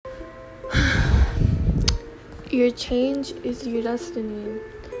Your change is your destiny.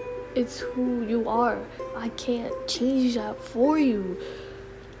 It's who you are. I can't change that for you.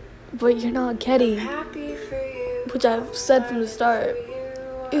 But you're not getting, which I've said from the start,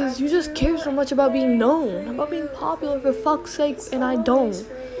 is you just care so much about being known, about being popular for fuck's sake, and I don't.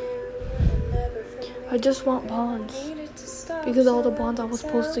 I just want bonds. Because all the bonds I was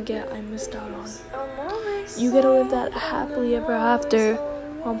supposed to get, I missed out on. You get to live that happily ever after.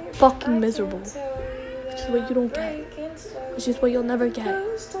 I'm fucking miserable. Which is what you don't get. Which is what you'll never get.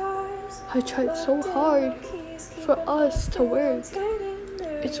 I tried so hard for us to work.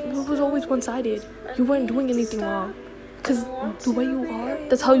 It was always one-sided. You weren't doing anything wrong. Because the way you are,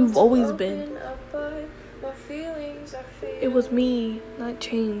 that's how you've always been. It was me, not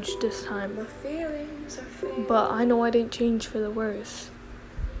changed this time. But I know I didn't change for the worse.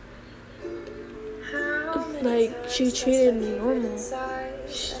 Like, she treated me normal.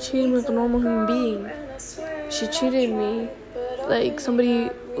 She treated me like a normal human being. She treated me like somebody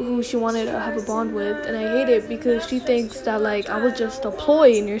who she wanted to have a bond with, and I hate it because she thinks that like I was just a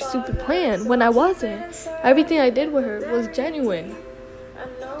ploy in your stupid plan when I wasn't. Everything I did with her was genuine,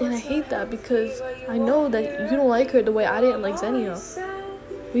 and I hate that because I know that you don't like her the way I didn't like Xenia.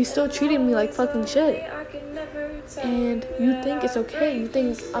 You still treated me like fucking shit, and you think it's okay. You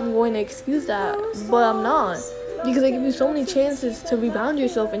think I'm going to excuse that, but I'm not. Because I give you so many chances to rebound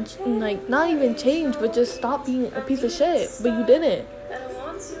yourself and like, not even change, but just stop being a piece of shit. But you didn't.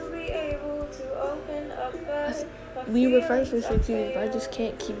 We were friends for 6 years, but I just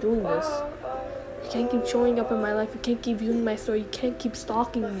can't keep doing this. You can't keep showing up in my life. You can't keep viewing my story. You can't keep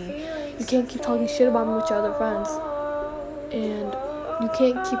stalking me. You can't keep talking shit about me with your other friends. And you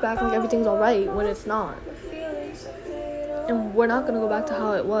can't keep acting like everything's alright when it's not. And we're not gonna go back to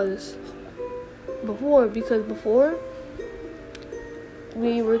how it was before, because before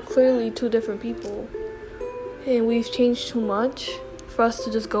we were clearly two different people, and we've changed too much for us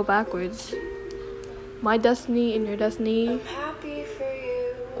to just go backwards. My destiny and your destiny,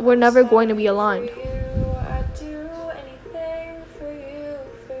 we're never going to be aligned.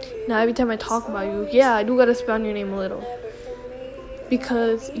 Now every time I talk about you, yeah, I do gotta spit on your name a little,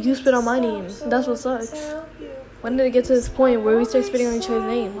 because you spit on my name. That's what sucks. When did it get to this point where we start spitting on each other's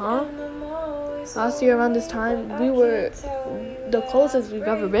name, huh? Last year around this time, we were the closest we've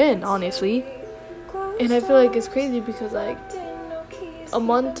ever been, honestly. And I feel like it's crazy because, like, a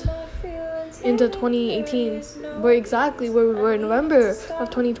month into 2018, we're exactly where we were in November of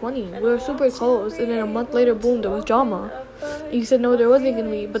 2020. We were super close, and then a month later, boom, there was drama. And you said no, there wasn't gonna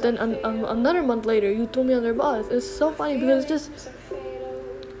be, but then another month later, you threw me on their bus. It's so funny because it's just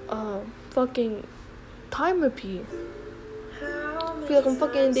fucking time repeat. I feel like I'm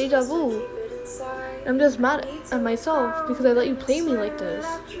fucking in deja vu. I'm just mad at myself because I let you play me like this.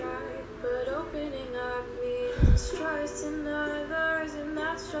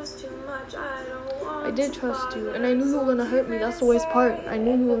 I did trust you, and I knew you were gonna hurt me. That's the worst part. I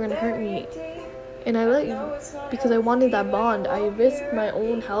knew you were gonna hurt me, and I let you because I wanted that bond. I risked my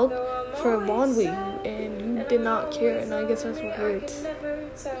own health for a bond with you, and you did not care, and I guess that's what hurts.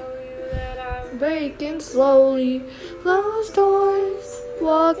 Breaking slowly, closed doors,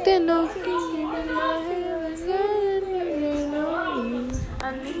 walked in the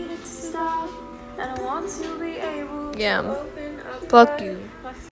yeah, fuck you.